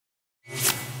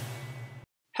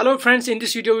Hello friends, in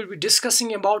this video we'll be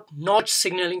discussing about Notch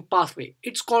signaling pathway.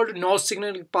 It's called Notch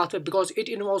signaling pathway because it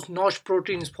involves Notch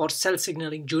proteins for cell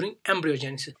signaling during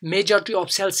embryogenesis. Majority of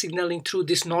cell signaling through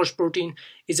this Notch protein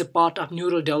is a part of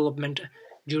neural development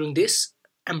during this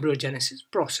embryogenesis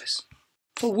process.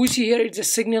 So we see here it's a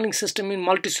signaling system in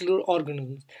multicellular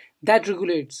organisms that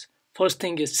regulates. First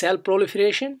thing is cell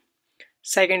proliferation,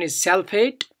 second is cell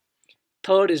fate,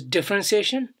 third is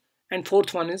differentiation, and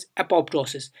fourth one is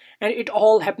apoptosis, and it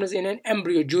all happens in an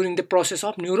embryo during the process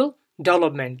of neural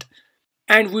development.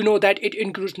 And we know that it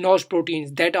includes Notch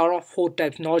proteins that are of four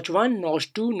types: Notch 1,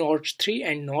 Notch 2, Notch 3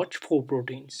 and Notch 4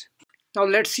 proteins. Now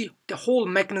let's see the whole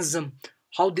mechanism,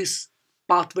 how this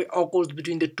pathway occurs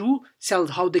between the two cells,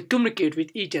 how they communicate with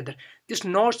each other. This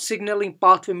Notch signaling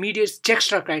pathway mediates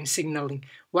juxtacrine signaling,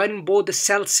 wherein both the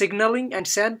cell signaling and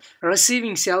cell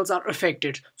receiving cells are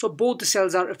affected. So both the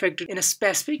cells are affected in a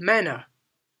specific manner.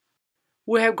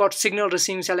 We have got signal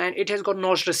receiving cell and it has got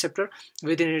Notch receptor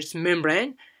within its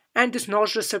membrane, and this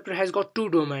Notch receptor has got two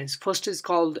domains. First is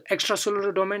called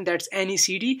extracellular domain, that's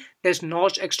NECD, that's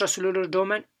Notch extracellular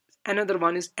domain. Another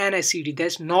one is NICD,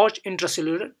 that's Notch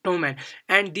intracellular domain,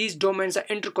 and these domains are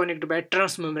interconnected by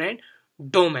transmembrane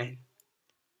domain.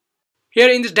 Here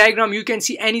in this diagram you can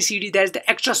see NECD, that's the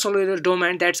extracellular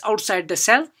domain that's outside the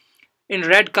cell in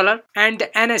red color, and the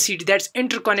NICD that's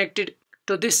interconnected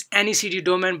to this NECD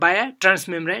domain by a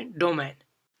transmembrane domain.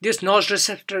 This Notch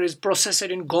receptor is processed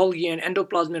in Golgi and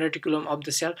endoplasmic reticulum of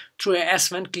the cell through a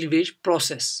S1 cleavage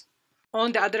process.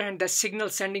 On the other hand, the signal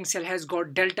sending cell has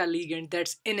got delta ligand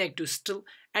that's inactive still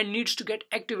and needs to get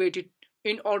activated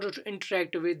in order to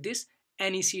interact with this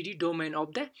NECD domain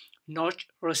of the Notch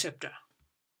receptor.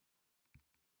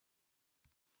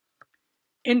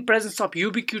 In presence of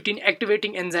ubiquitin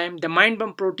activating enzyme, the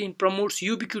mind-bound protein promotes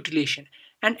ubiquitination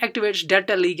and activates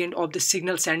delta ligand of the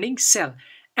signal sending cell.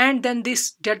 And then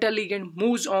this delta ligand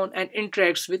moves on and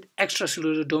interacts with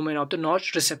extracellular domain of the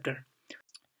Notch receptor.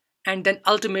 And then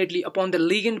ultimately upon the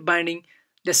ligand binding,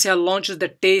 the cell launches the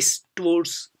TACE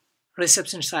towards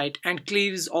reception site and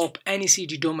cleaves off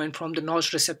NECD domain from the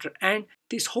Notch receptor. And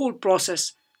this whole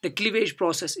process, the cleavage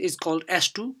process, is called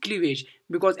S2 cleavage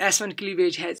because S1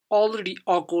 cleavage has already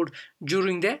occurred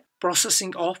during the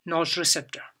processing of Notch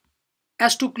receptor.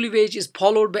 S2 cleavage is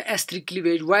followed by S3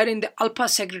 cleavage, wherein the alpha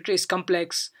secretase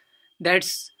complex,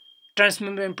 that's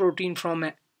transmembrane protein from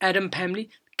a Adam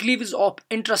family, cleaves off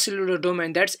intracellular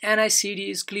domain, that's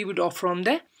NICD, is cleaved off from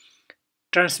the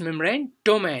transmembrane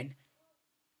domain,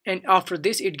 and after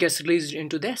this it gets released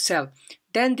into the cell.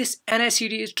 Then this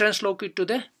NICD is translocated to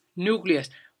the nucleus,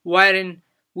 wherein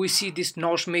we see this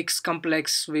Notch mix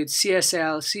complex with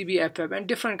CSL, CBFF and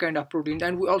different kind of proteins,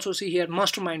 and we also see here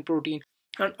mastermind protein.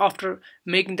 And after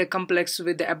making the complex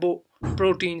with the above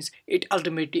proteins, it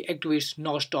ultimately activates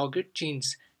Notch target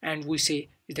genes, and we say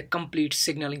is the complete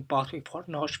signaling pathway for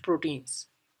Notch proteins.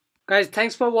 Guys,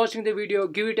 thanks for watching the video.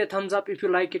 Give it a thumbs up if you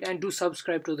like it and do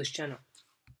subscribe to this channel.